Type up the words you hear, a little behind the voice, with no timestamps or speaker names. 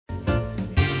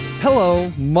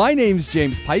Hello, my name's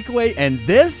James Pikeway, and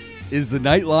this is the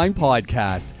Nightline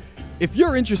Podcast. If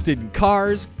you're interested in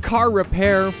cars, car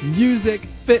repair, music,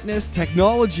 fitness,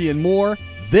 technology, and more,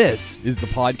 this is the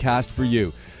podcast for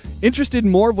you. Interested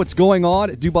in more of what's going on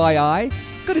at Dubai Eye?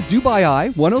 Go to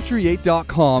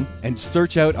DubaiEye1038.com and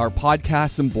search out our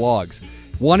podcasts and blogs.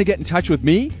 Want to get in touch with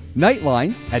me?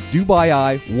 Nightline at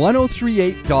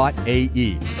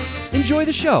DubaiEye1038.ae. Enjoy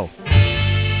the show.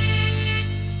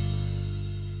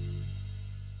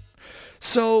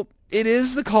 So it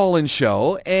is the call-in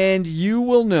show, and you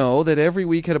will know that every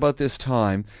week at about this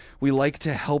time, we like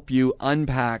to help you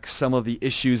unpack some of the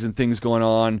issues and things going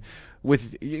on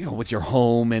with your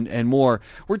home and more.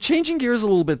 We're changing gears a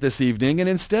little bit this evening, and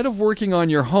instead of working on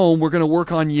your home, we're going to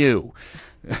work on you.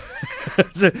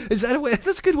 Is that a way?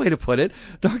 That's a good way to put it.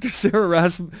 Dr. Sarah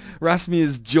Rasmi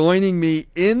is joining me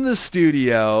in the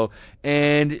studio,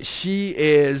 and she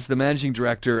is the managing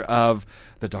director of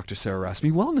the Dr. Sarah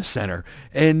Rasmi Wellness Center.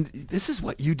 And this is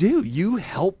what you do. You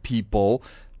help people,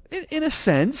 in a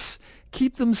sense,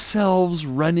 keep themselves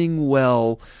running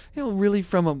well, really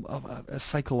from a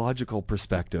psychological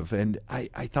perspective. And I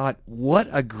thought, what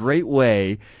a great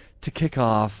way to kick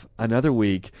off another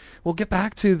week. We'll get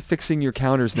back to fixing your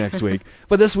counters next week,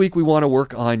 but this week we want to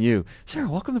work on you. Sarah,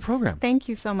 welcome to the program. Thank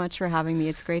you so much for having me.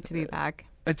 It's great to be back.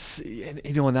 And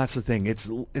that's the thing.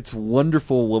 It's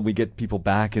wonderful when we get people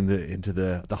back into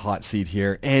the hot seat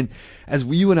here. And as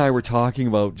you and I were talking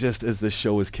about just as the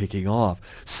show is kicking off,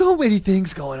 so many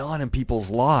things going on in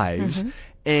people's lives. Mm-hmm.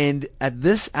 And at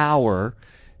this hour,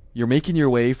 you're making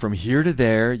your way from here to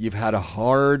there. You've had a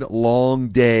hard, long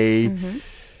day. Mm-hmm.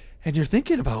 And you're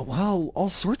thinking about, all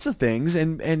sorts of things.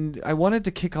 And I wanted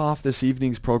to kick off this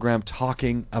evening's program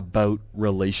talking about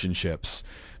relationships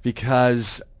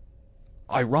because,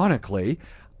 ironically,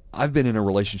 I've been in a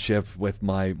relationship with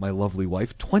my lovely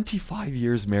wife, 25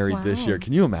 years married this year.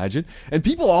 Can you imagine? And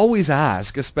people always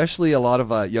ask, especially a lot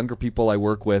of younger people I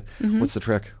work with, mm-hmm. What's the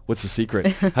trick? What's the secret?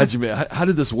 How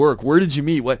did this work? Where did you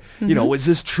meet? What, mm-hmm. Was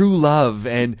this true love?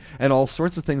 And all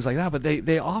sorts of things like that. But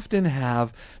they often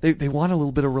have, they want a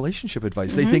little bit of relationship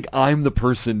advice. Mm-hmm. They think I'm the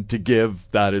person to give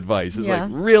that advice. It's like,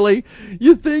 really?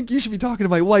 You think you should be talking to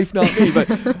my wife, not me?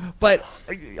 But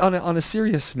on a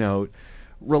serious note,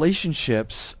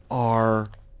 relationships are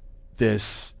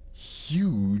this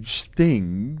huge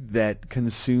thing that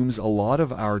consumes a lot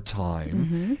of our time.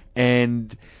 Mm-hmm.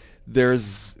 And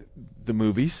there's the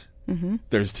movies, mm-hmm.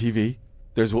 there's TV,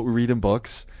 there's what we read in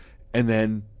books, and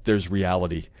then there's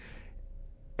reality.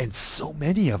 And so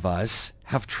many of us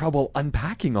have trouble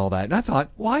unpacking all that. And I thought,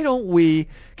 why don't we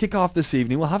kick off this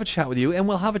evening? We'll have a chat with you, and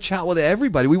we'll have a chat with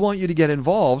everybody. We want you to get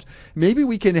involved. Maybe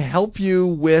we can help you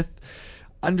with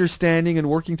understanding and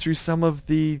working through some of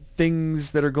the things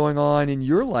that are going on in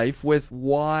your life with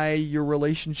why your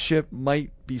relationship might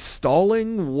be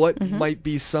stalling, what mm-hmm. might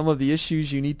be some of the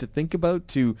issues you need to think about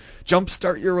to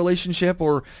jumpstart your relationship,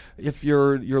 or if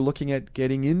you're looking at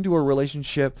getting into a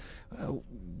relationship,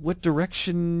 what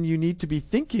direction you need to be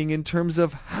thinking in terms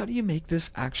of how do you make this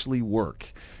actually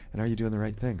work, and are you doing the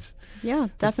right things? Yeah,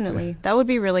 definitely. That would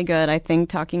be really good. I think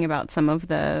talking about some of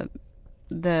the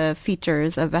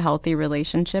features of a healthy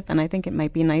relationship, and I think it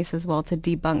might be nice as well to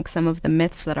debunk some of the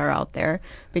myths that are out there,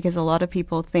 because a lot of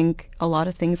people think a lot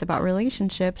of things about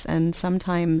relationships, and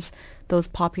sometimes those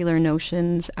popular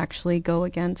notions actually go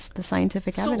against the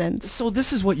scientific evidence. So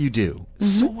this is what you do. Mm-hmm.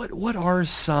 So what are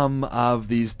some of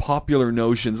these popular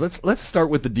notions? Let's start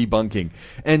with the debunking.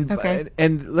 And okay.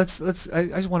 And let's I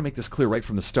just want to make this clear right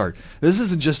from the start. This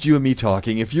isn't just you and me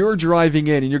talking. If you're driving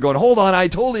in and you're going, "Hold on, I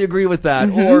totally agree with that,"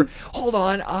 mm-hmm. or "Hold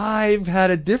on, I've had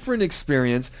a different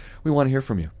experience," we want to hear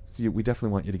from you. So we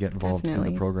definitely want you to get involved in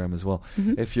the program as well.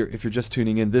 Mm-hmm. If you're just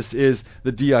tuning in, this is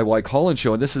the DIY call-in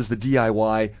show, and this is the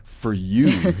DIY for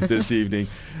you this evening.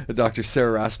 Dr.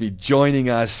 Sarah Rasmi joining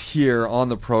us here on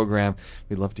the program.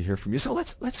 We'd love to hear from you. So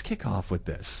let's kick off with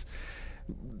this.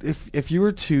 If you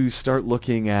were to start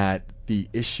looking at the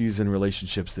issues in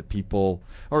relationships that people,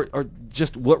 or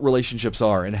just what relationships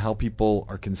are and how people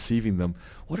are conceiving them,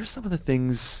 what are some of the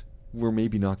things we're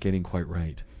maybe not getting quite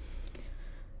right?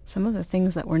 Some of the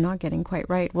things that we're not getting quite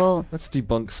right. Well, let's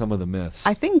debunk some of the myths.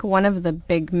 I think one of the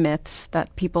big myths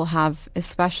that people have,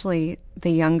 especially the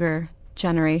younger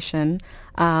generation,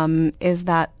 is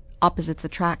that opposites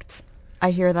attract.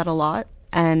 I hear that a lot.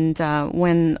 And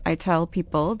when I tell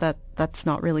people that that's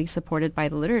not really supported by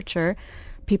the literature,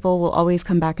 people will always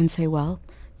come back and say, well,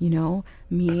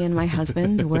 me and my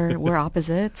husband, we're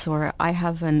opposites, or I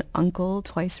have an uncle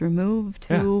twice removed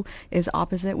Yeah. who is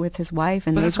opposite with his wife,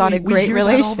 and But they've that's got what a we great hear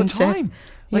that all the relationship. time.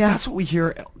 Like Yeah. that's what we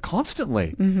hear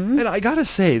constantly. Mhm. And I gotta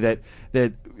say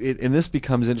and this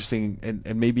becomes interesting,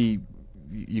 and maybe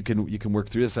you can work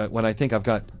through this. When I think I've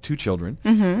got two children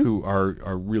Mhm. who are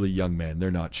really young men. They're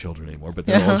not children anymore, but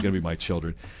they're Yeah. always going to be my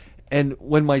children. And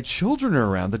when my children are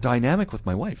around, the dynamic with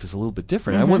my wife is a little bit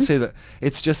different. I won't Mhm. say that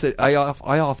it's just that I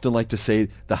often like to say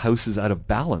the house is out of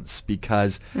balance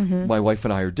because Mhm. my wife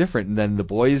and I are different, and then the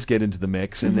boys get into the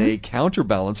mix and Mhm. they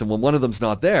counterbalance, and when one of them's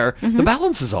not there, the Mhm.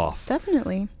 balance is off.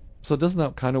 Definitely. So doesn't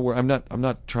that kind of work? I'm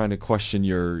not trying to question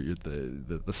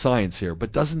the science here,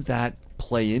 but doesn't that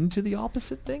play into the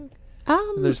opposite thing?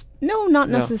 There's No, not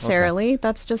no, okay, necessarily.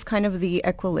 That's just kind of the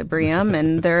equilibrium,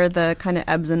 and there are the kind of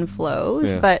ebbs and flows.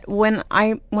 yeah. But when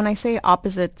I say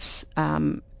opposites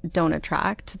don't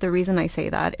attract, the reason I say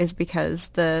that is because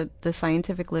the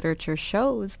scientific literature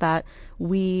shows that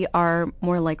we are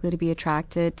more likely to be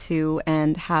attracted to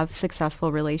and have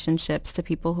successful relationships to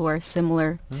people who are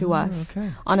similar to us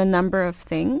Okay. on a number of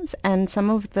things, and some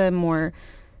of the more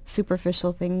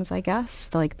superficial things, I guess,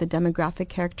 like the demographic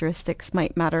characteristics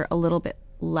might matter a little bit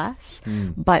less, Hmm.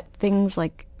 but things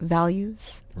like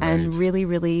values and Right. really,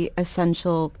 really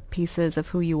essential pieces of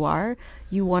who you are,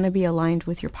 you want to be aligned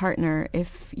with your partner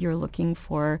if you're looking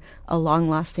for a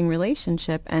long-lasting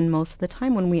relationship. And most of the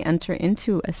time when we enter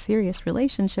into a serious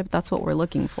relationship, that's what we're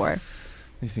looking for.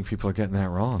 I think people are getting that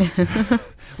wrong,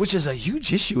 which is a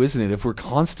huge issue, isn't it? If we're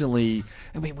constantly,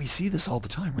 I mean, we see this all the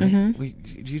time, right?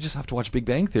 You just have to watch Big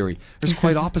Bang Theory. There's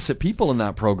quite opposite people in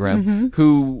that program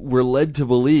who we're led to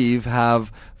believe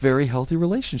have very healthy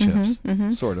relationships,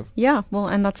 sort of. Yeah, well,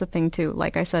 and that's the thing too.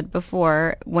 Like I said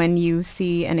before, when you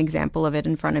see an example of it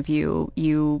in front of you,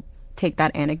 you take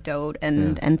that anecdote Yeah.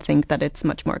 and think that it's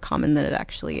much more common than it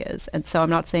actually is. And so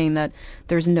I'm not saying that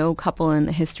there's no couple in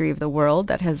the history of the world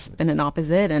that has been an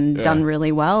opposite and Yeah. done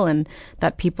really well, and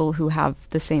that people who have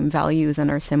the same values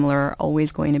and are similar are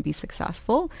always going to be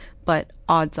successful. But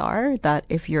odds are that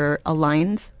if you're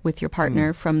aligned with your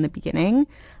partner from the beginning,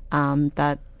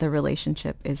 that the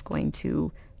relationship is going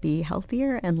to be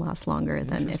healthier and last longer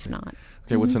than if Interesting. not.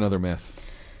 Okay, what's another myth?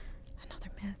 Another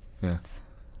myth. Yeah.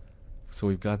 So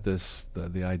we've got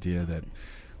the idea that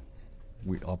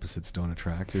we opposites don't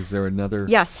attract. Is there another?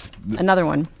 Yes, another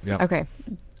one. Yeah. Okay.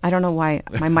 I don't know why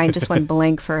my mind just went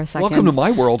blank for a second. Welcome to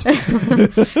my world.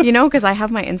 Because I have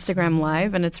my Instagram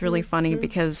live, and it's really funny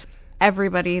because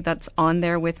everybody that's on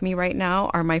there with me right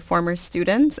now are my former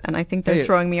students, and I think they're Hey.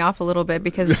 throwing me off a little bit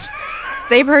because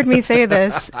they've heard me say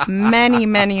this many,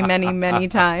 many, many, many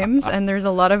times, and there's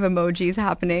a lot of emojis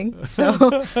happening.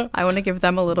 So I want to give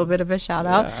them a little bit of a shout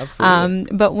out. Yeah,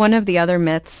 absolutely. But one of the other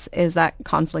myths is that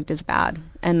conflict is bad,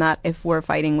 and that if we're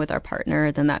fighting with our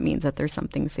partner, then that means that there's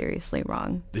something seriously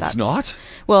wrong. It's not?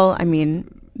 Well, I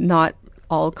mean, not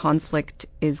all conflict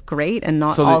is great, and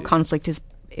not So all the- conflict is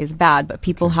bad, but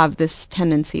people have this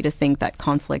tendency to think that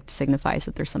conflict signifies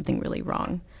that there's something really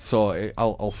wrong. So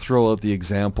I'll throw out the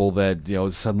example that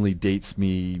suddenly dates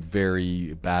me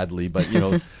very badly, but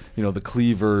the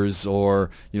Cleavers, or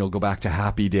go back to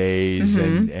Happy Days,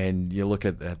 and you look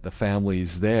at the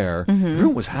families there.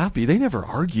 Everyone was happy. They never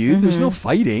argued. There's no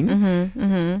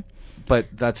fighting. But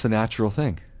that's a natural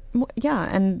thing. Well, yeah,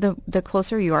 and the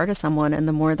closer you are to someone and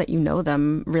the more that you know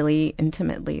them really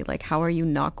intimately, like how are you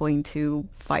not going to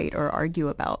fight or argue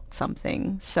about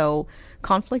something? So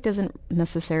conflict isn't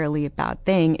necessarily a bad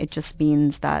thing. It just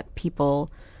means that people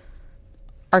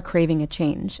are craving a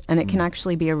change, and it can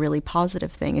actually be a really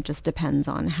positive thing. It just depends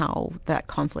on how that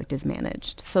conflict is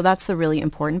managed. So that's the really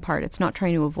important part. It's not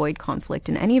trying to avoid conflict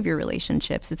in any of your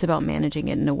relationships. It's about managing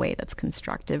it in a way that's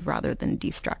constructive rather than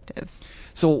destructive.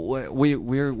 So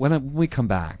when we come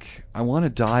back, I want to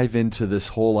dive into this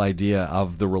whole idea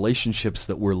of the relationships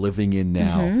that we're living in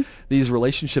now. These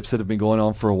relationships that have been going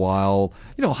on for a while,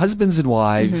 husbands and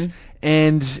wives,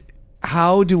 and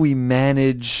how do we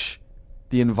manage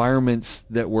the environments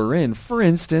that we're in? For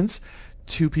instance,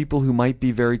 two people who might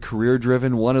be very career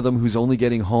driven, one of them who's only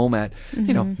getting home at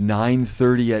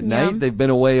 9:30 at night. They've been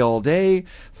away all day.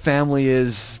 Family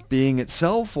is being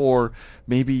itself, or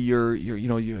maybe you're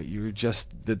just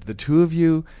the two of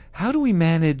you. How do we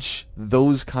manage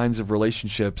those kinds of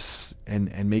relationships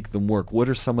and make them work? What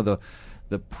are some of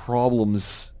the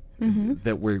problems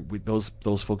that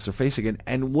those folks are facing,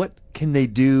 and what can they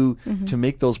do to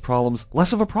make those problems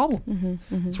less of a problem?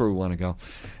 That's where we want to go.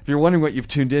 If you're wondering what you've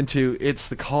tuned into, it's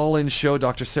the Call-In Show.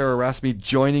 Dr. Sarah Rasmussen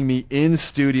joining me in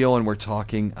studio, and we're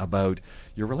talking about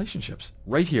your relationships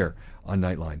right here on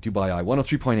Nightline, Dubai Eye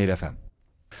 103.8 FM.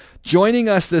 Joining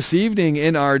us this evening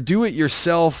in our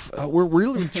do-it-yourself, we're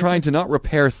really trying to not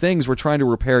repair things, we're trying to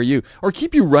repair you, or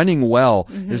keep you running well,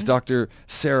 is Dr.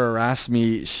 Sarah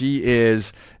Rasmi. She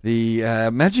is the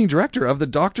managing director of the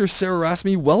Dr. Sarah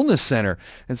Rasmi Wellness Center.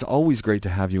 It's always great to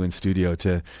have you in studio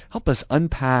to help us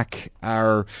unpack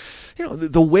our,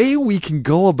 the way we can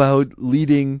go about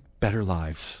leading better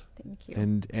lives. Thank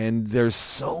you. And there's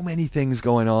so many things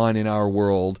going on in our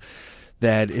world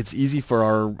that it's easy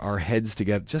for our heads to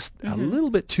get just a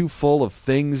little bit too full of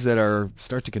things that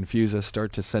start to confuse us,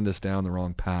 start to send us down the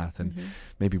wrong path, and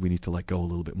maybe we need to let go a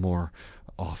little bit more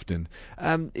often.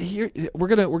 Here we're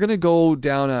gonna go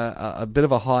down a bit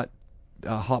of a hot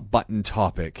button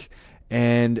topic,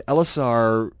 and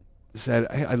Elisar said,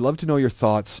 hey, I'd love to know your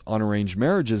thoughts on arranged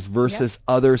marriages versus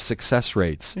other success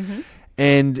rates.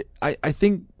 And I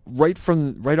think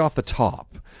right off the top,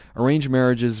 arranged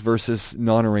marriages versus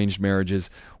non-arranged marriages,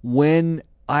 when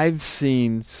I've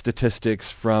seen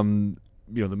statistics from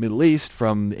the Middle East,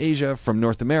 from Asia, from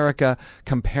North America,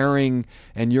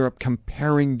 and Europe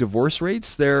comparing divorce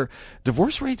rates, their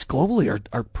divorce rates globally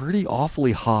are pretty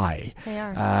awfully high. They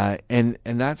are. And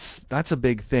that's a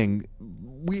big thing.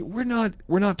 We're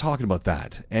not talking about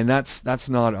that, and that's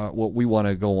not what we want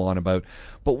to go on about.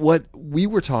 But what we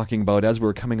were talking about as we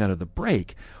were coming out of the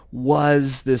break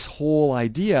was this whole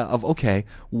idea of, okay,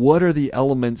 what are the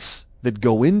elements that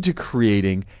go into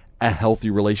creating a healthy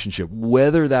relationship,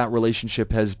 whether that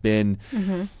relationship has been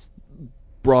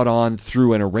brought on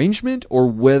through an arrangement or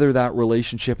whether that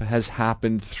relationship has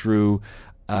happened through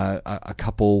a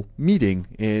couple meeting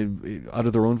out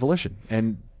of their own volition.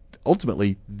 And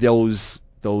ultimately, those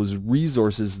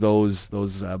resources, those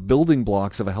building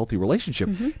blocks of a healthy relationship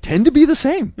tend to be the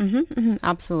same.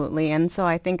 Absolutely. And so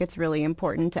I think it's really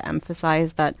important to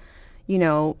emphasize that,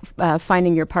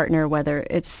 finding your partner, whether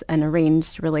it's an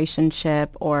arranged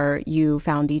relationship or you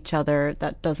found each other,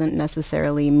 that doesn't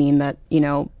necessarily mean that,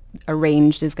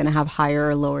 arranged is going to have higher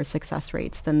or lower success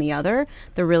rates than the other.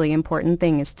 The really important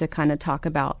thing is to kind of talk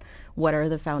about what are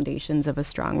the foundations of a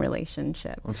strong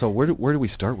relationship. And so where do we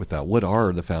start with that? What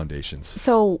are the foundations?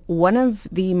 So one of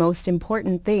the most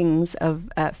important things of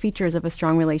features of a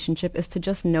strong relationship is to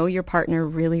just know your partner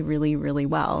really, really, really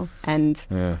well. And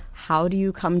how do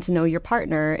you come to know your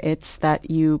partner? It's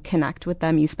that you connect with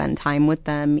them, you spend time with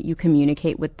them, you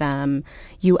communicate with them,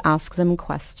 you ask them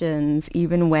questions,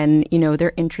 even when,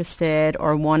 they're interested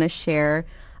or want to share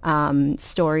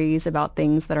stories about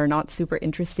things that are not super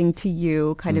interesting to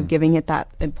you, kind of giving it that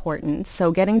importance.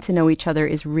 So getting to know each other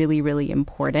is really, really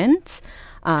important.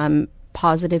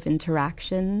 Positive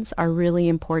interactions are really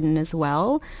important as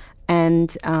well.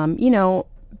 And,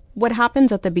 what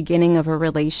happens at the beginning of a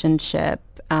relationship,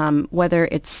 whether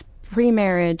it's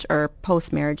pre-marriage or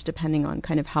post-marriage, depending on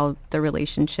kind of how the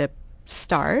relationship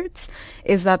starts,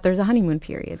 is that there's a honeymoon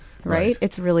period, right?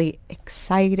 It's really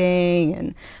exciting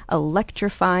and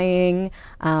electrifying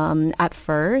at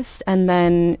first, and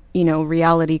then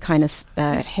reality kind of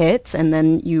hits, and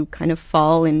then you kind of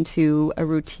fall into a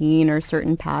routine or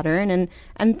certain pattern,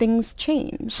 and things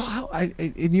change. So how,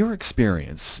 in your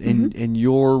experience, in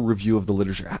your review of the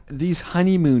literature, these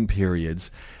honeymoon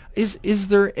periods, is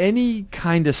there any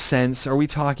kind of sense? Are we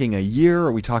talking a year?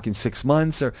 Are we talking 6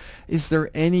 months? Or is there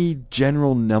any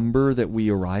general number that we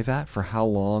arrive at for how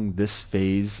long this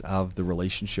phase of the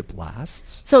relationship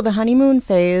lasts? So the honeymoon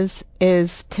phase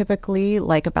is typically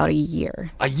like about a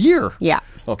year. A year? Yeah.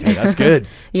 Okay, that's good.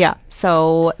 Yeah,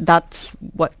 so that's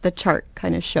what the chart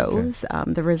kind of shows,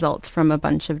 the results from a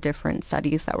bunch of different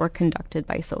studies that were conducted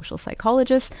by social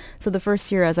psychologists. So the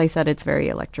first year, as I said, it's very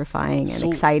electrifying and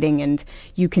exciting, and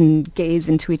you can gaze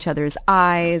into each other's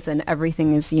eyes, and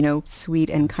everything is, sweet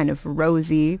and kind of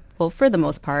rosy, well, for the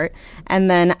most part. And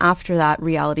then after that,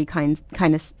 reality kind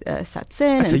of sets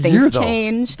in, That's and a things year, though.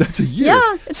 change. That's a year.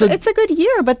 Yeah, it's a good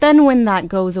year, but then when that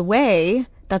goes away,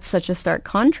 that's such a stark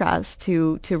contrast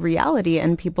to reality,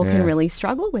 and people can really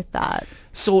struggle with that.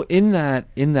 So in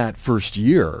that first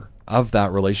year of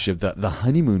that relationship, the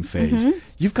honeymoon phase,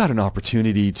 you've got an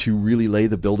opportunity to really lay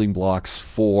the building blocks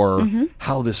for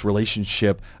how this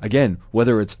relationship, again,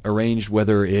 whether it's arranged,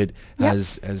 whether it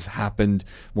has happened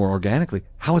more organically,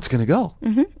 how it's going to go.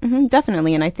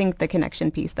 Definitely, and I think the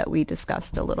connection piece that we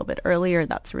discussed a little bit earlier,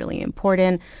 that's really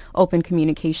important. Open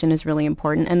communication is really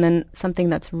important, and then something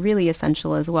that's really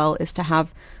essential as well is to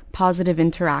have positive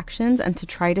interactions and to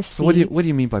try to see. So what do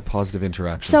you mean by positive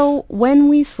interactions? So when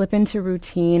we slip into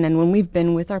routine and when we've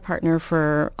been with our partner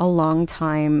for a long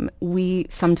time, we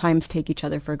sometimes take each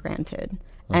other for granted.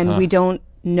 And we don't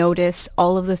notice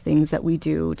all of the things that we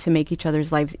do to make each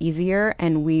other's lives easier,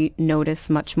 and we notice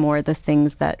much more the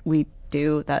things that we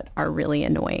do that are really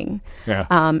annoying. Yeah.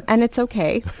 And it's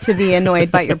okay to be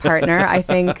annoyed by your partner. I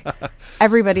think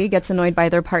everybody gets annoyed by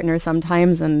their partner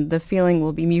sometimes, and the feeling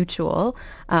will be mutual.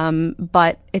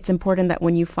 But it's important that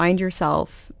when you find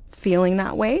yourself feeling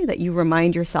that way, that you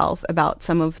remind yourself about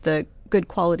some of the good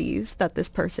qualities that this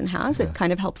person has. Yeah. It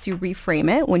kind of helps you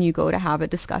reframe it when you go to have a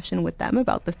discussion with them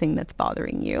about the thing that's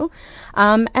bothering you.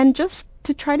 And just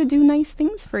to try to do nice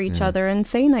things for each other and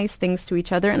say nice things to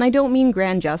each other. And I don't mean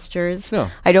grand gestures.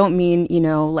 No. I don't mean,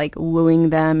 like wooing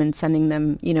them and sending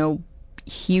them,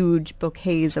 huge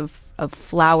bouquets of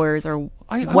flowers or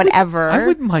whatever. I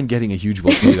wouldn't mind getting a huge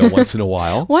bouquet though once in a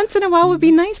while. Once in a while would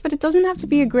be nice, but it doesn't have to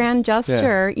be a grand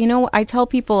gesture. Yeah. I tell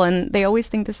people, and they always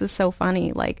think this is so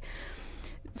funny, like,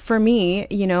 for me,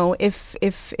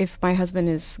 if my husband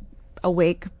is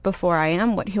awake before I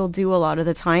am, what he'll do a lot of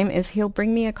the time is he'll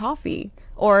bring me a coffee.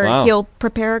 Or Wow. he'll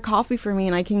prepare a coffee for me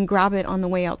and I can grab it on the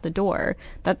way out the door.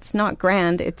 That's not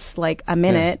grand. It's like a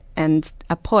minute and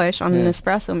a push on an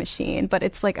espresso machine, but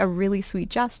it's like a really sweet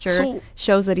gesture. So-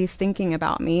 shows that he's thinking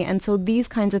about me. And so these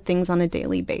kinds of things on a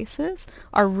daily basis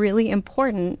are really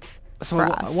important So for I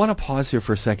us. want to pause here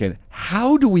for a second.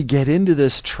 How do we get into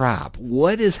this trap?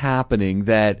 What is happening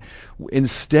that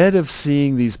instead of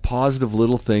seeing these positive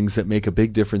little things that make a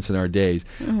big difference in our days,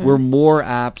 we're more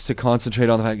apt to concentrate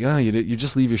on the fact, you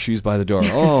just leave your shoes by the door.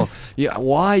 Oh, yeah.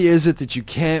 Why is it that you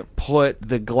can't put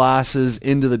the glasses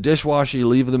into the dishwasher? You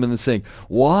leave them in the sink.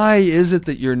 Why is it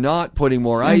that you're not putting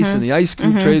more ice in the ice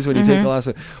cube trays when you take the last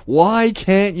one? Why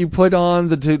can't you put on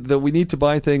the we need to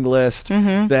buy thing list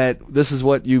that this is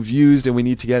what you've used and we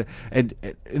need to get, and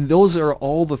those are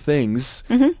all the things.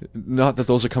 Not that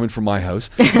those are coming from my house,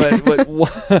 but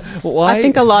why? I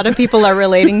think a lot of people are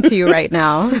relating to you right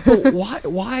now. But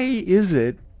why is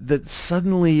it that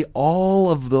suddenly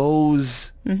all of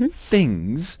those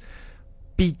things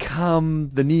become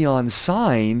the neon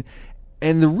sign,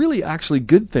 and the really actually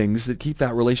good things that keep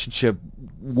that relationship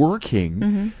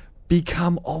working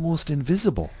become almost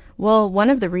invisible? Well, one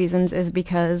of the reasons is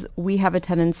because we have a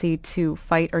tendency to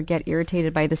fight or get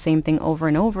irritated by the same thing over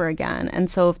and over again. And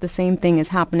so if the same thing is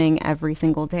happening every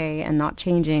single day and not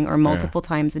changing or multiple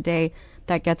times a day,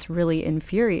 that gets really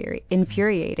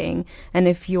infuriating. And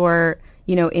if you're,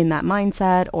 in that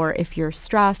mindset, or if you're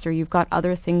stressed or you've got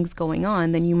other things going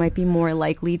on, then you might be more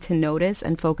likely to notice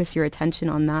and focus your attention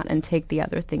on that and take the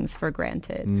other things for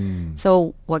granted.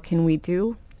 So what can we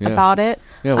do about it?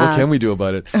 Yeah, what can we do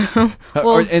about it?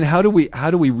 And how do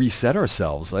we reset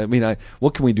ourselves? I mean,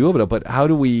 what can we do about it? But how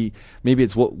do we? Maybe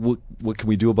it's what can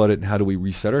we do about it, and how do we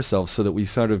reset ourselves so that we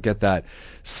sort of get that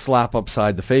slap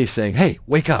upside the face, saying, "Hey,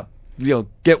 wake up!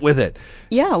 Get with it."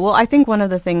 Yeah, well, I think one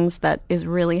of the things that is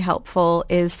really helpful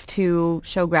is to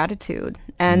show gratitude.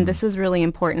 And this is really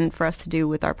important for us to do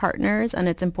with our partners, and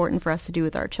it's important for us to do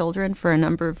with our children for a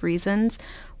number of reasons.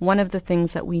 One of the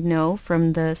things that we know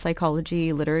from the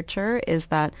psychology literature is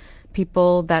that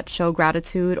people that show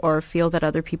gratitude or feel that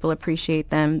other people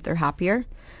appreciate them, they're happier.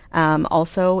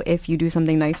 Also, if you do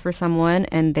something nice for someone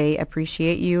and they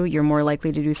appreciate you, you're more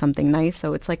likely to do something nice.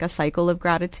 So it's like a cycle of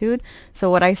gratitude.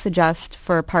 So what I suggest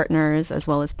for partners as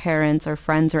well as parents or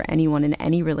friends or anyone in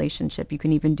any relationship, you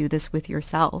can even do this with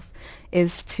yourself,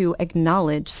 is to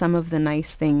acknowledge some of the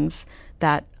nice things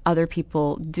that other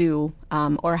people do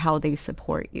or how they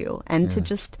support you, and to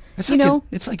just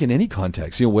it's like in any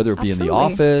context, whether it be in the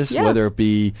Absolutely. office, Yeah. whether it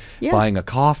be Yeah. buying a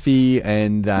coffee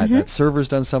and that server's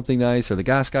done something nice, or the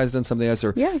gas guy's done something nice,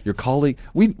 or Yeah. your colleague.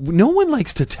 No one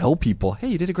likes to tell people, "Hey,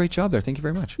 you did a great job there. Thank you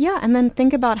very much." Yeah, and then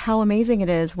think about how amazing it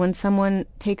is when someone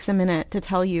takes a minute to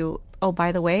tell you, oh,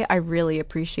 by the way, I really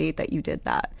appreciate that you did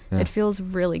that. It feels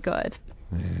really good.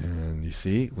 And you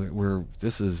see,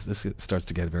 this starts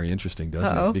to get very interesting,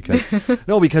 doesn't Uh-oh.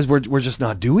 it? Because we're just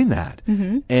not doing that,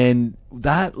 and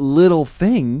that little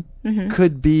thing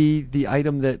could be the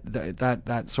item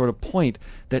that sort of point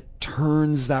that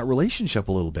turns that relationship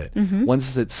a little bit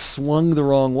once it's swung the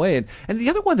wrong way. And the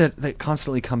other one that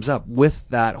constantly comes up with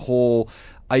that whole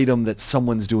item that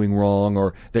someone's doing wrong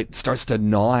or that starts to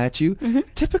gnaw at you,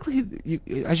 typically,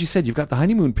 as you said, you've got the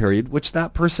honeymoon period, which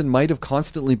that person might have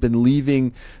constantly been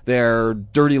leaving their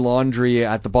dirty laundry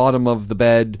at the bottom of the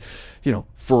bed,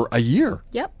 for a year.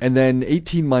 Yep. And then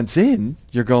 18 months in,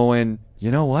 you're going,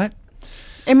 you know what?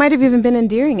 It might have even been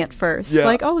endearing at first. Yeah.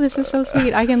 Like, oh, this is so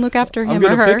sweet. I can look after him I'm or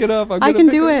gonna her. pick it up. I can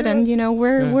do it, yeah. and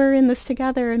we're in this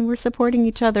together, and we're supporting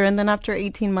each other. And then after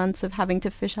 18 months of having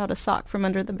to fish out a sock from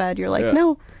under the bed, you're like, Yeah.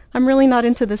 no, I'm really not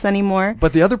into this anymore.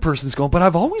 But the other person's going, but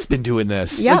I've always been doing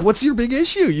this. Yep. Like, what's your big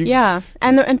issue? Yeah,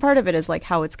 and part of it is like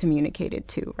how it's communicated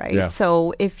too, right? Yeah.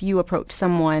 So if you approach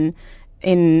someone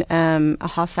in a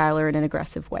hostile or an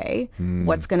aggressive way,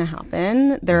 what's going to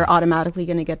happen? They're automatically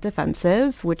going to get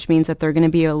defensive, which means that they're going to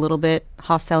be a little bit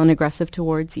hostile and aggressive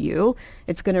towards you.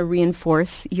 It's going to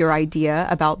reinforce your idea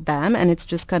about them, and it's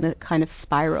just going to kind of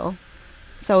spiral.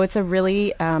 So it's a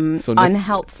really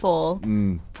unhelpful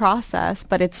process,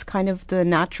 but it's kind of the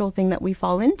natural thing that we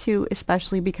fall into,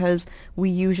 especially because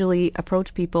we usually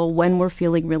approach people when we're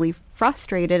feeling really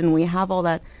frustrated and we have all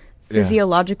that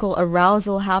physiological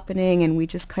arousal happening and we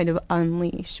just kind of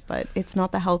unleash, but it's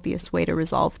not the healthiest way to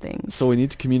resolve things. So we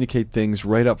need to communicate things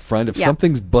right up front. If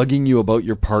something's bugging you about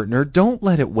your partner, don't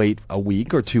let it wait a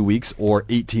week or 2 weeks or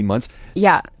 18 months.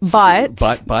 Yeah, but.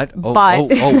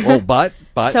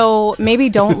 So maybe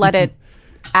don't let it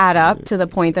add up to the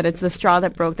point that it's the straw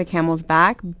that broke the camel's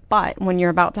back. But when you're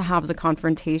about to have the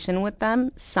confrontation with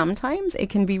them, sometimes it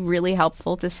can be really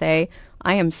helpful to say,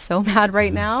 I am so mad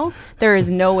right now. There is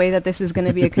no way that this is going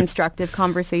to be a constructive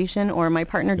conversation, or my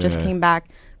partner just came back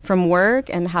from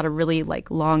work and had a really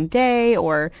long day,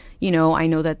 or, I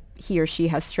know that he or she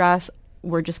has stress.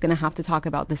 We're just going to have to talk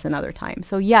about this another time.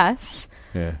 So yes.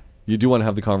 Yeah. You do want to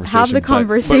have the conversation. Have the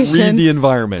conversation. But read the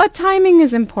environment. But timing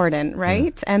is important,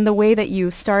 right? Yeah. And the way that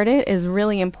you start it is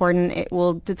really important. It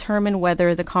will determine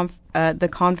whether the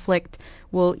conflict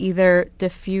will either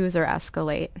diffuse or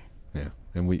escalate. Yeah.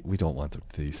 And we don't want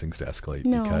these things to escalate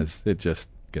because it just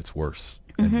gets worse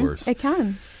and worse. It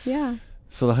can, yeah.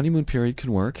 So the honeymoon period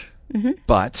can work,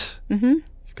 but you've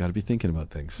got to be thinking about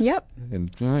things. Yep.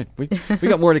 And all right, we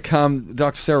got more to come.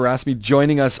 Dr. Sarah Rasmussen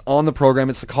joining us on the program.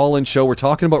 It's the Call-In Show. We're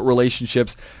talking about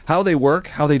relationships, how they work,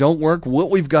 how they don't work,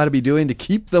 what we've got to be doing to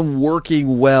keep them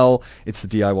working well. It's the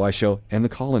DIY Show and the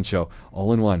Call-In Show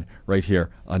all in one right here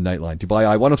on Nightline. Dubai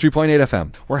Eye 103.8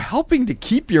 FM. We're helping to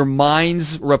keep your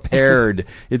minds repaired.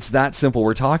 It's that simple.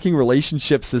 We're talking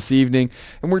relationships this evening,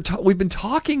 and we've been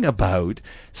talking about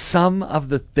some of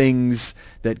the things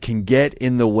that can get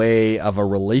in the way of a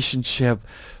relationship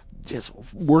just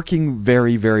working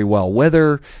very, very well.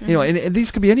 Whether, and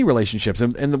these could be any relationships.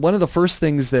 And one of the first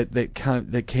things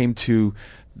that came to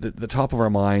the top of our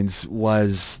minds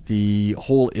was the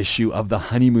whole issue of the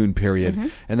honeymoon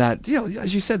period. And that,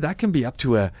 as you said, that can be up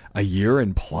to a year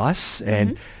and plus.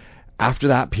 And after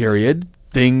that period,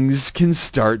 things can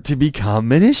start to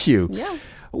become an issue. Yeah.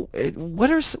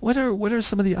 What are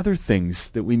some of the other things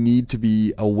that we need to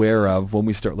be aware of when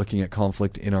we start looking at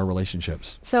conflict in our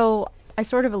relationships? So I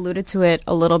sort of alluded to it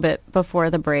a little bit before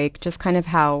the break, just kind of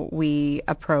how we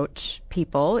approach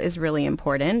people is really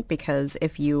important, because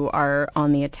if you are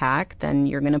on the attack, then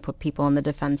you're going to put people on the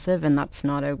defensive, and that's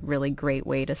not a really great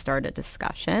way to start a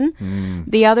discussion.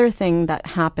 The other thing that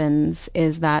happens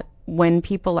is that when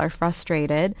people are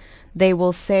frustrated, they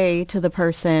will say to the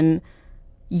person,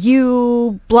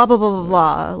 you blah, blah, blah, blah,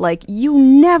 blah. Like, you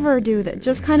never do that.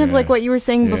 Just kind of like what you were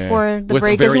saying before the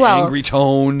break as well. With a very angry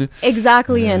tone.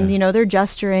 Exactly. Yeah. And, they're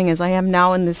gesturing as I am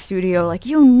now in the studio. Like,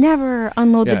 you never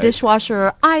unload the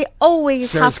dishwasher. I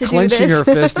always Sarah's have to do this. Sarah's clenching her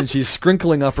fist and she's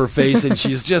scrinkling up her face and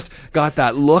she's just got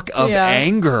that look of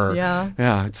anger. Yeah.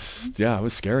 Yeah, it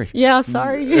was scary. Yeah,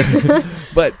 sorry.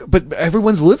 But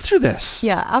everyone's lived through this.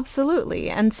 Yeah, absolutely.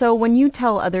 And so when you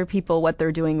tell other people what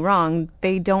they're doing wrong,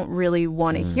 they don't really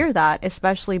want to hear that,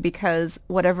 especially because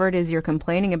whatever it is you're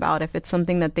complaining about, if it's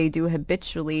something that they do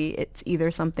habitually, it's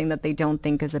either something that they don't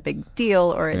think is a big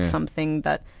deal, or it's something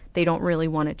that they don't really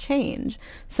want to change.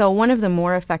 So one of the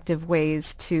more effective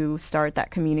ways to start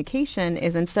that communication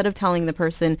is, instead of telling the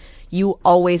person you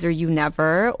always or you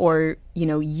never, or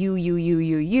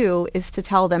you, is to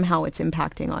tell them how it's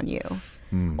impacting on you.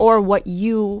 Or what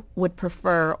you would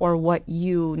prefer, or what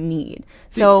you need.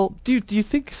 So do you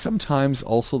think sometimes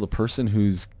also the person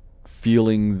who's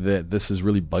feeling that this is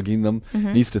really bugging them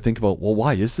needs to think about, well,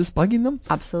 why is this bugging them?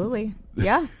 Absolutely.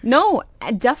 Yeah. No,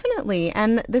 definitely.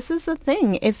 And this is the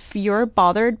thing. If you're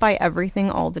bothered by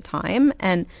everything all the time,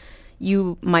 and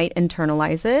you might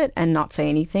internalize it and not say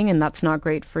anything, and that's not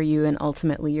great for you and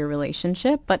ultimately your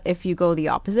relationship. But if you go the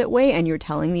opposite way and you're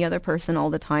telling the other person all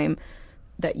the time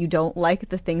that you don't like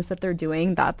the things that they're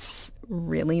doing, that's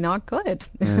really not good.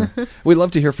 Yeah. We'd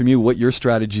love to hear from you what your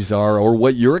strategies are, or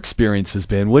what your experience has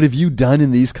been. What have you done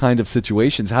in these kind of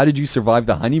situations? How did you survive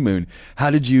the honeymoon?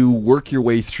 How did you work your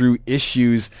way through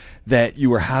issues that you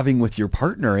were having with your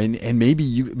partner? And maybe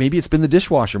it's been the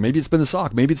dishwasher, maybe it's been the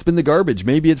sock, maybe it's been the garbage,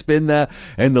 maybe it's been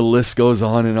and the list goes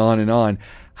on and on and on.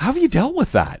 How have you dealt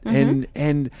with that?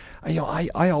 And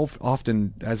I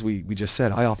often, as we just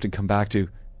said, I often come back to,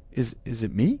 Is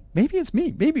it me? Maybe it's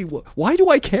me. Maybe why do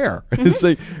I care? It's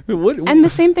like, and the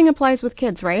same thing applies with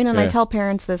kids, right? And I tell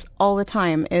parents this all the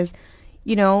time: is,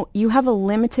 you have a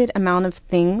limited amount of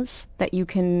things that you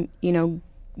can,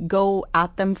 go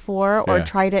at them for or Yeah.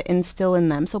 try to instill in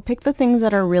them. So pick the things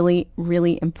that are really,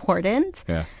 really important,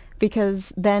 Yeah.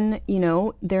 because then,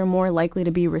 they're more likely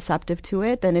to be receptive to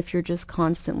it than if you're just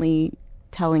constantly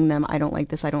telling them, I don't like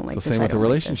this, I don't So like this, same I with the don't like this.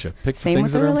 relationship. Pick the Same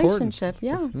things with the that are important. relationship,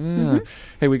 yeah. Yeah.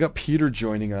 Hey, we got Peter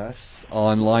joining us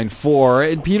on line 4,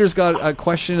 and Peter's got a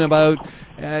question about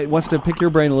wants to pick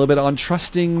your brain a little bit on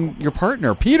trusting your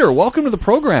partner. Peter, welcome to the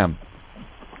program.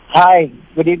 Hi,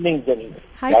 good evening, Jenny.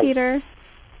 Hi, Peter.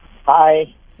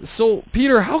 Hi. So,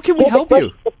 Peter, how can we help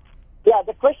you? Yeah,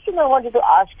 the question I wanted to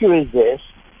ask you is this.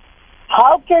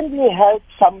 How can we help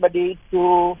somebody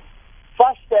to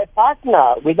trust their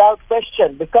partner without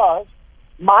question? Because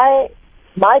my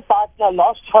partner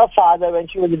lost her father when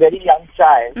she was a very young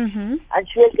child, Mm-hmm. and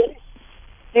she had very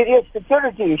serious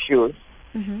security issues.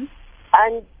 Mm-hmm.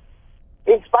 And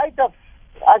in spite of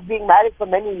us being married for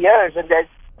many years and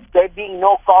there being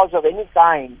no cause of any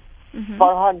kind Mm-hmm. for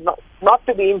her not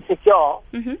to be insecure,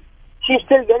 Mm-hmm. she's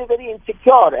still very, very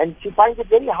insecure, and she finds it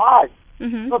very hard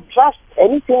Mm-hmm. to trust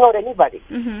anything or anybody.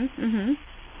 Mm-hmm. Mm-hmm.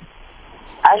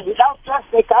 And without trust,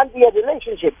 there can't be a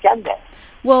relationship, can there?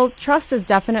 Well, trust is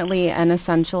definitely an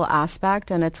essential aspect,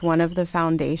 and it's one of the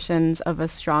foundations of a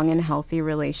strong and healthy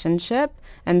relationship.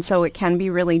 And so it can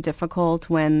be really difficult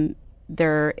when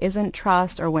there isn't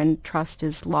trust or when trust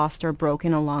is lost or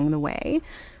broken along the way.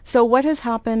 So what has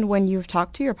happened when you've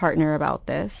talked to your partner about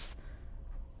this?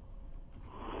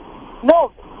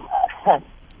 No.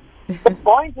 The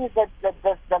point is that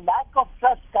the lack of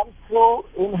trust comes through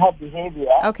in her behavior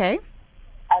Okay.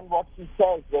 and what she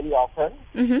says very often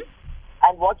Mm-hmm.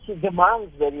 and what she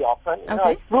demands very often.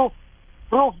 Okay. Proof.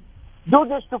 Do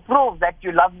this to prove that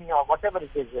you love me or whatever it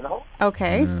is,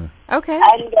 Okay. Yeah. Okay.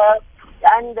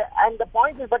 And the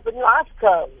point is that when you ask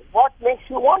her, what makes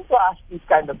you want to ask these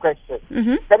kind of questions?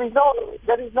 Mm-hmm. There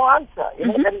is no answer.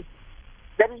 Mhm.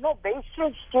 There is no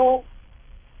basis to.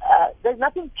 There's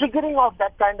nothing triggering of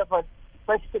that kind of a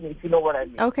question, if you know what I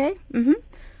mean. Okay. Mm-hmm.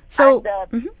 So,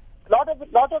 And lot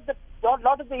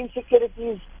of the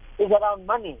insecurities is around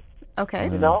money, okay.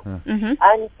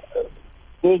 and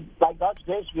by God's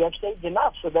grace we have saved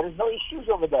enough, so there is no issues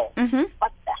over there. Mm-hmm.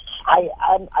 But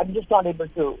I'm just not able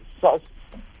to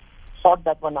sort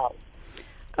that one out.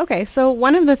 Okay, so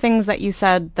one of the things that you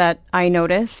said that I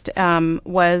noticed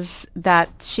was that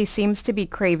she seems to be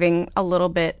craving a little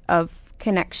bit of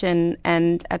connection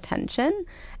and attention.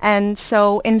 And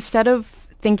so instead of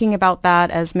thinking about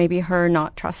that as maybe her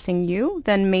not trusting you,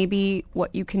 then maybe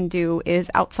what you can do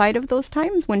is outside of those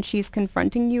times when she's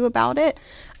confronting you about it,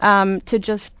 to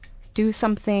just do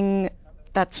something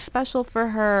that's special for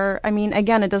her. I mean,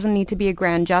 again, it doesn't need to be a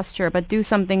grand gesture, but do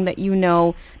something that you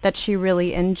know that she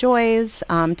really enjoys,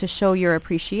 to show your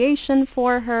appreciation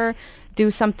for her. Do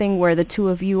something where the two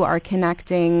of you are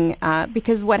connecting,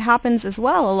 because what happens as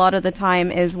well a lot of the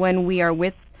time is when we are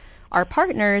with our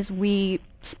partners, we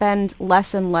spend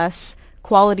less and less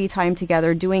quality time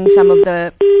together doing some of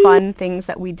the fun things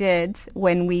that we did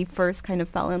when we first kind of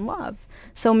fell in love.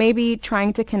 So maybe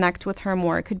trying to connect with her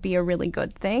more could be a really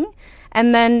good thing.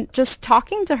 And then just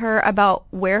talking to her about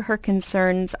where her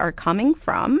concerns are coming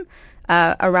from,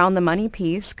 around the money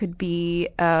piece could be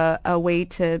a way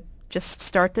to just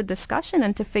start the discussion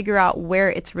and to figure out where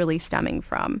it's really stemming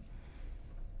from.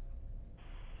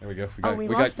 There we go.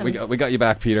 We got you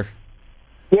back, Peter.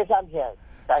 Yes, I'm here.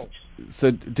 Thanks.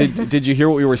 So did you hear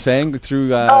what we were saying through?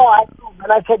 No,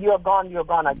 when I said you're gone, you're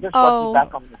gone. I just got you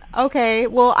back on. Okay.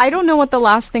 Well, I don't know what the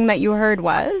last thing that you heard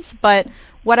was, but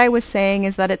what I was saying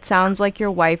is that it sounds like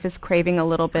your wife is craving a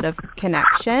little bit of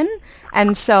connection.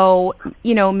 And so,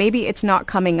 maybe it's not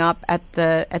coming up at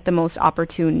the most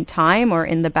opportune time or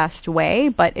in the best way,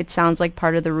 but it sounds like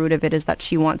part of the root of it is that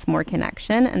she wants more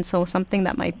connection. And so something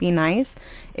that might be nice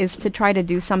is to try to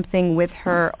do something with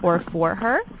her or for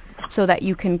her so that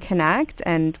you can connect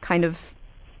and kind of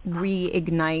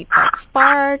reignite that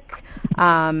spark,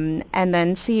 and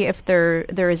then see if there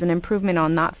is an improvement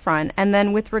on that front. And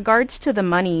then with regards to the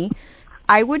money,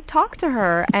 I would talk to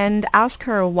her and ask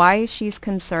her why she's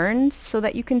concerned so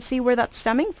that you can see where that's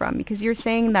stemming from, because you're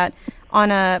saying that on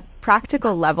a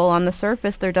practical level, on the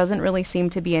surface, there doesn't really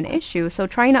seem to be an issue. So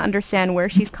trying to understand where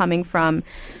she's coming from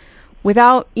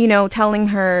without, telling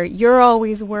her you're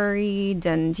always worried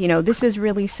and, this is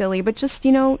really silly, but just,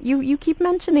 you keep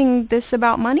mentioning this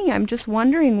about money. I'm just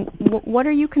wondering, what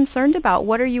are you concerned about?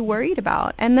 What are you worried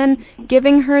about? And then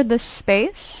giving her the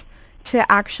space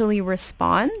to actually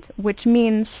respond, which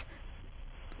means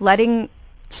letting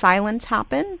silence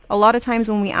happen. A lot of times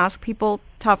when we ask people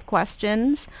tough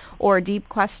questions or deep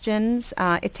questions,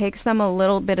 it takes them a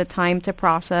little bit of time to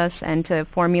process and to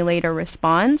formulate a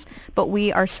response. But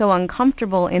we are so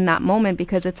uncomfortable in that moment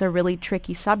because it's a really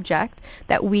tricky subject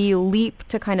that we leap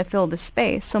to kind of fill the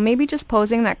space. So maybe just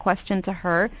posing that question to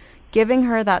her, giving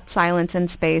her that silence and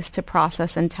space to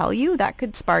process and tell you, that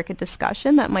could spark a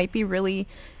discussion that might be really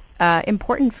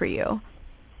important for you.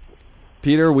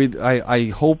 Peter, I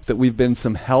hope that we've been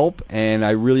some help, and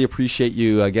I really appreciate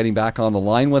you getting back on the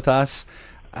line with us.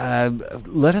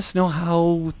 Let us know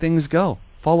how things go.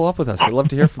 Follow up with us. I'd love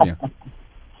to hear from you.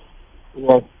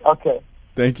 Yes. Okay.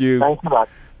 Thank you. Thanks a lot.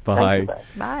 Bye.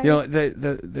 Bye. You know,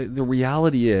 the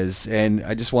reality is, and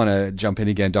I just want to jump in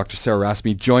again, Dr. Sarah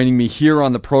Rasmussen joining me here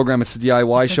on the program. It's the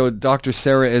DIY show. Dr.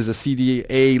 Sarah is a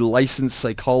CDA licensed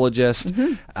psychologist.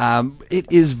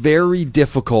 It is very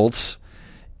difficult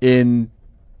in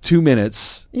 2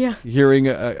 minutes hearing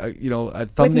a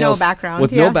thumbnail with no background,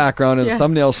 with no background and a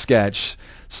thumbnail sketch.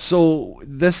 So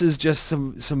this is just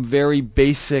some very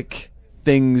basic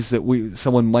things that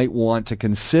someone might want to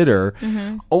consider.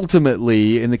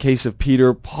 Ultimately, in the case of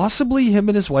Peter, possibly him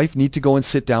and his wife need to go and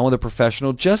sit down with a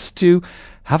professional just to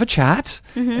have a chat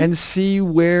and see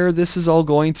where this is all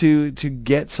going to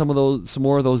get some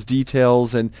more of those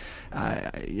details. And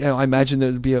I imagine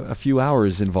there would be a few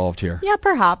hours involved here. Yeah,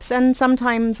 perhaps. And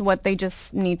sometimes what they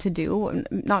just need to do,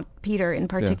 not Peter in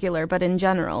particular, but in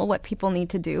general, what people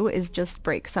need to do is just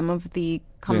break some of the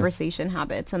conversation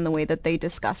habits and the way that they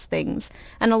discuss things.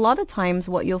 And a lot of times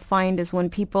what you'll find is when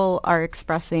people are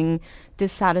expressing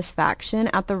dissatisfaction,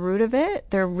 at the root of it,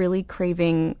 they're really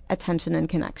craving attention and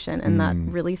connection and that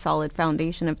really solid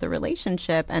foundation of the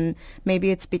relationship. And maybe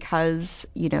it's because,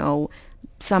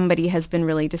 somebody has been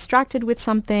really distracted with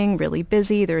something, really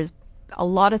busy. There's a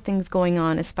lot of things going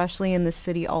on, especially in the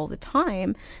city all the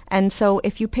time. And so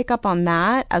if you pick up on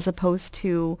that as opposed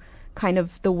to kind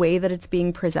of the way that it's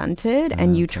being presented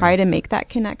and you try to make that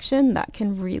connection, that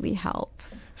can really help.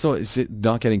 So is it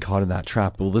not getting caught in that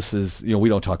trap? Well, this is, we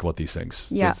don't talk about these things.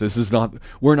 Yeah. This is not,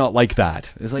 we're not like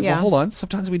that. It's like, Yeah. well, hold on.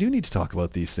 Sometimes we do need to talk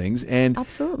about these things. And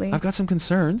Absolutely. I've got some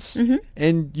concerns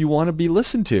and you want to be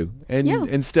listened to. And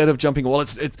instead of jumping, well,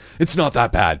 it's not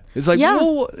that bad. It's like,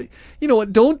 well, you know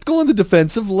what? Don't go on the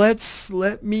defensive.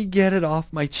 Let me get it off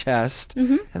my chest.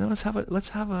 And then let's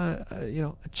have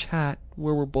a chat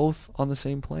where we're both on the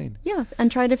same plane. Yeah, and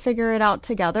try to figure it out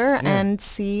together and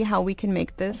see how we can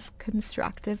make this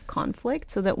constructive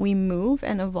conflict so that we move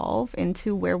and evolve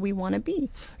into where we want to be.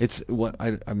 It's what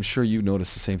I'm sure you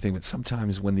notice the same thing, but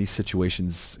sometimes when these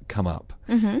situations come up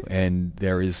and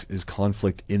there is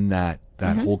conflict in that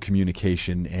whole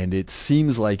communication, and it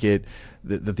seems like that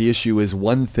the issue is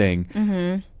one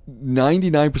thing.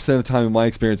 99% of the time in my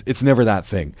experience, it's never that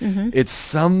thing. It's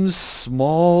some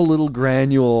small little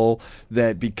granule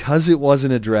that, because it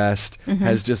wasn't addressed,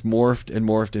 has just morphed and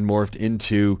morphed and morphed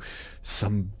into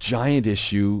some giant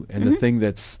issue, and the thing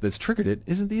that's triggered it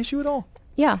isn't the issue at all.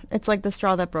 Yeah, it's like the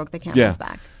straw that broke the camel's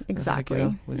back. Exactly.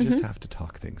 Like, we just have to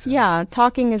talk things out. Yeah,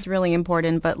 talking is really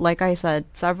important, but like I said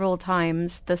several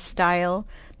times, the style,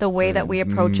 the way that we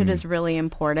approach it is really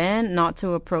important, not to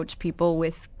approach people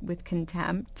with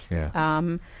contempt. Yeah.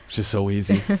 It's just so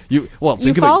easy. Think fall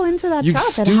about it. into that You've trap.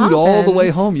 It stewed all the way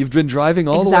happens. home. You've been driving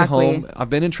all the way Exactly. home. I've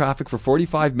been in traffic for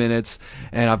 45 minutes,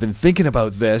 and I've been thinking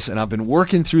about this, and I've been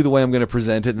working through the way I'm going to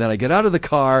present it, and then I get out of the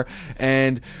car,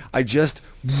 and I just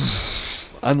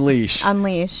unleash.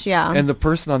 Yeah. And the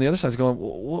person on the other side is going,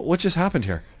 what just happened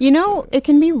here? It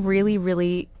can be really,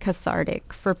 really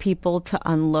cathartic for people to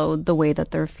unload the way that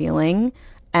they're feeling.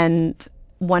 And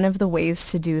one of the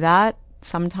ways to do that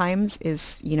sometimes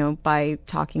is, by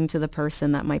talking to the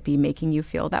person that might be making you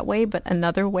feel that way. But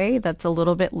another way that's a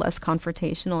little bit less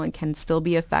confrontational and can still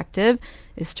be effective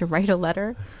is to write a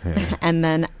letter. And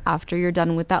then after you're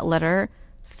done with that letter,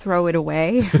 throw it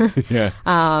away.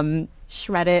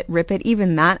 Shred it, rip it.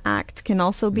 Even that act can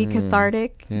also be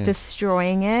cathartic,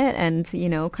 destroying it and,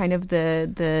 kind of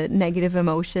the negative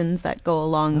emotions that go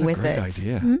along with it. Great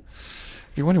idea.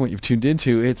 If you're wondering what you've tuned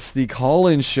into, it's the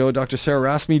call-in show. Dr. Sarah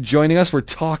Rasmussen joining us. We're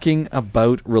talking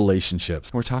about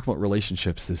relationships. We're talking about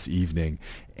relationships this evening.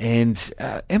 And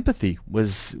empathy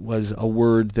was a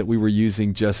word that we were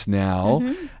using just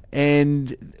now.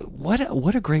 And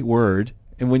what a great word.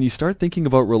 And when you start thinking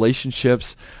about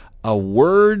relationships, a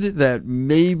word that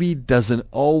maybe doesn't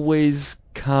always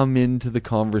come into the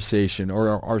conversation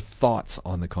or our thoughts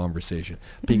on the conversation,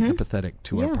 being empathetic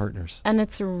to our partners. And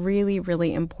it's really,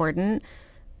 really important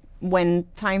when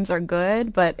times are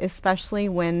good, but especially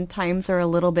when times are a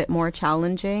little bit more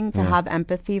challenging, to have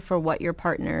empathy for what your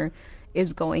partner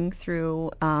is going through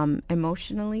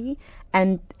emotionally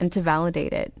and to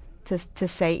validate it. to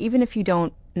say, even if you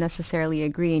don't necessarily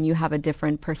agree and you have a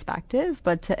different perspective,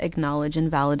 but to acknowledge and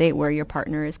validate where your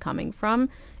partner is coming from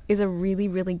is a really,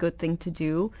 really good thing to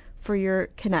do for your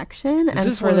connection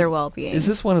and for their well-being. Is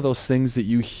this one of those things that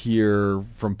you hear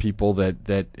from people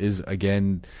that is,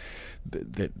 again,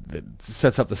 that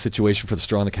sets up the situation for the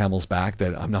straw on the camel's back,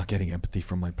 that I'm not getting empathy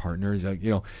from my partner? He's like,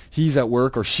 he's at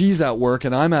work or she's at work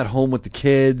and I'm at home with the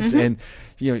kids, and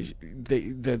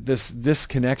this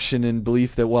disconnection and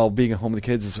belief that, well, being at home with the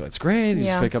kids it's great. You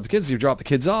just pick up the kids, you drop the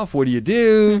kids off. What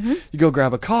do? You go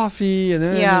grab a coffee, and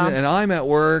then and I'm at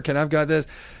work and I've got this.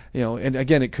 And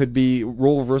again, it could be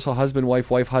role reversal, husband, wife,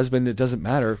 husband, it doesn't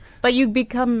matter. But you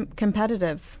become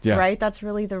competitive, right? That's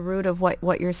really the root of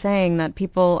what you're saying, that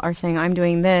people are saying, I'm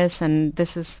doing this, and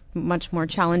this is much more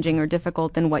challenging or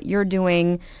difficult than what you're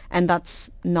doing, and that's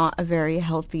not a very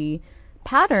healthy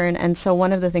pattern. And so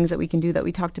one of the things that we can do that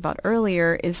we talked about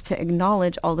earlier is to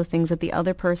acknowledge all the things that the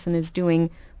other person is doing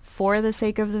for the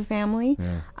sake of the family,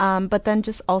 but then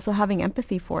just also having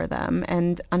empathy for them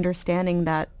and understanding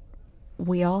that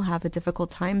we all have a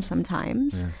difficult time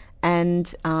sometimes, and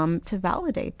to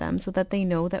validate them so that they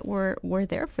know that we're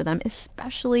there for them,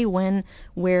 especially when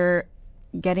we're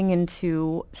getting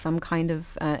into some kind of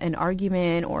an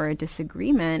argument or a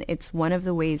disagreement. It's one of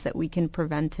the ways that we can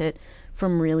prevent it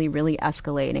from really, really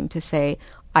escalating, to say,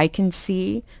 I can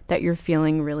see that you're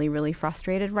feeling really, really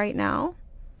frustrated right now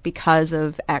because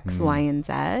of X, Y, and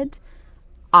Z.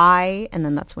 And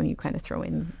then that's when you kind of throw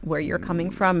in where you're coming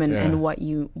from and what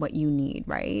you need,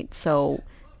 right? So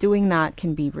doing that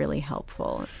can be really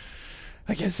helpful.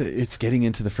 I guess it's getting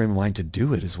into the frame of mind to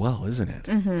do it as well, isn't it?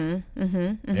 And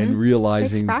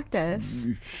realizing... It takes practice.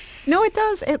 No, it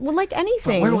does. Like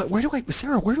anything.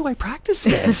 Sarah, where do I practice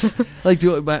this? Like,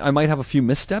 I might have a few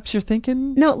missteps, you're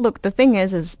thinking? No, look, the thing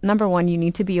is number one, you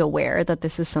need to be aware that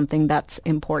this is something that's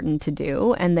important to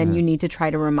do, and then you need to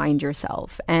try to remind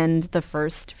yourself. And the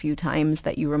first few times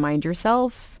that you remind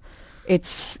yourself,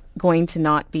 it's going to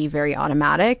not be very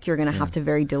automatic. You're going to have to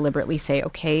very deliberately say,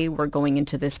 okay, we're going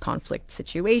into this conflict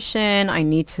situation. I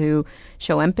need to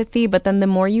show empathy. But then the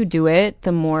more you do it,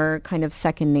 the more kind of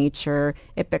second nature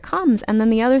it becomes. And then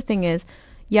the other thing is,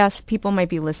 yes, people might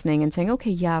be listening and saying,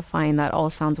 okay, yeah, fine, that all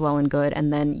sounds well and good.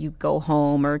 And then you go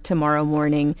home, or tomorrow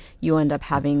morning you end up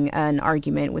having an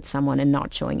argument with someone and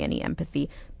not showing any empathy.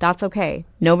 That's okay.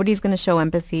 Nobody's going to show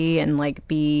empathy and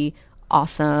be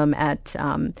awesome at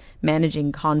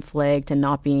managing conflict and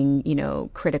not being,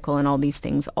 critical and all these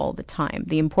things all the time.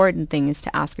 The important thing is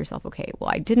to ask yourself, okay, well,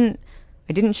 I didn't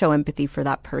show empathy for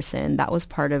that person. That was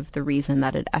part of the reason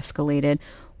that it escalated.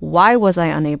 Why was I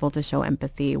unable to show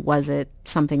empathy? Was it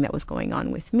something that was going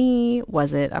on with me?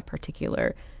 Was it a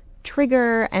particular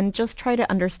trigger? And just try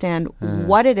to understand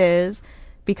what it is,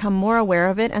 become more aware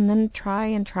of it, and then try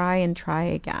and try and try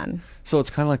again. So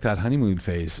it's kind of like that honeymoon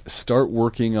phase. Start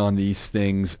working on these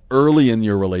things early in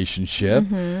your relationship,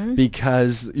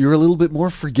 because you're a little bit more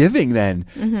forgiving then.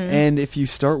 And if you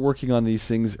start working on these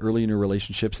things early in your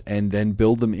relationships and then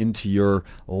build them into your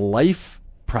life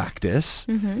practice,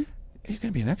 you're going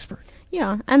to be an expert.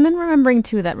 Yeah, and then remembering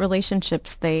too that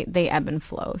relationships, they ebb and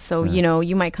flow. So,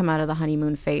 you might come out of the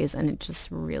honeymoon phase and it just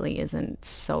really isn't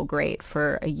so great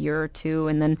for a year or two,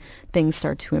 and then things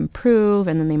start to improve,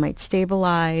 and then they might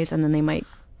stabilize, and then they might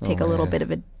take a little bit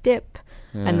of a dip,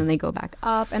 and then they go back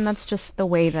up, and that's just the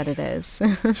way that it is.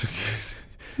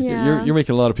 You're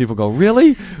making a lot of people go,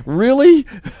 really?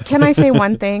 Can I say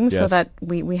one thing Yes. so that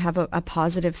we have a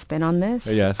positive spin on this?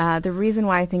 Yes. The reason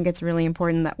why I think it's really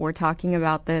important that we're talking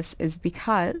about this is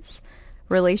because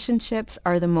relationships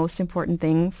are the most important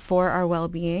thing for our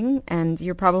well-being. And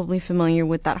you're probably familiar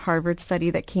with that Harvard study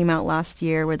that came out last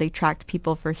year where they tracked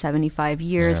people for 75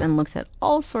 years and looked at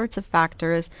all sorts of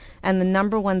factors. And the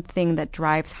number one thing that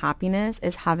drives happiness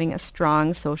is having a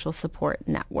strong social support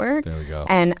network. There we go.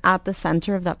 And at the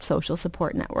center of that social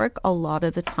support network, a lot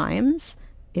of the times,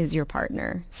 is your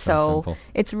partner. So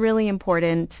it's really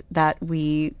important that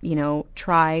we,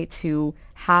 try to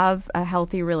have a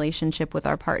healthy relationship with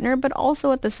our partner, but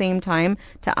also at the same time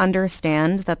to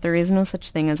understand that there is no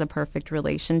such thing as a perfect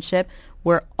relationship.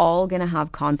 We're all going to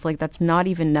have conflict. That's not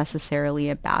even necessarily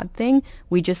a bad thing.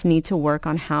 We just need to work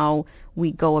on how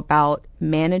we go about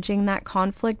managing that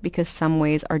conflict, because some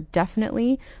ways are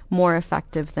definitely more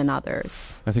effective than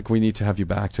others. I think we need to have you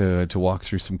back to walk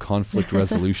through some conflict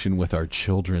resolution with our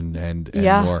children and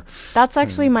more. That's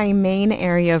actually my main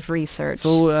area of research.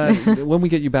 So when we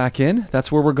get you back in, that's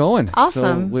that's where we're going.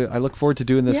 Awesome. So I look forward to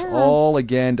doing this Yeah. all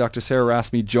again. Dr. Sarah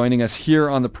Rasmussen joining us here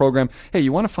on the program. Hey,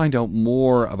 you want to find out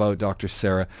more about Dr.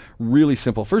 Sarah? Really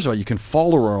simple. First of all, you can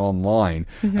follow her online,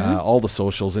 all the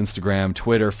socials, Instagram,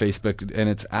 Twitter, Facebook, and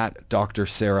it's at Dr.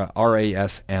 Sarah,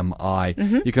 R-A-S-M-I.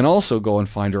 You can also go and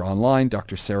find her online,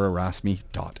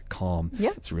 drsararasmi.com.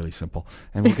 Yep. It's really simple.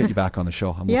 And we'll get you back on the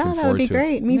show. I'm Yeah, looking that forward would be to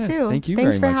great. it. Me Yeah, too. Thank you Thanks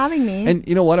very for much. having me. And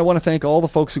you know what? I want to thank all the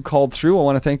folks who called through. I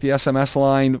want to thank the SMS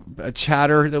line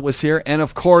chatter that was here. And,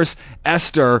 of course,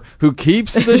 Esther, who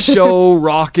keeps the show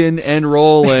rocking and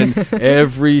rolling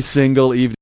every single evening.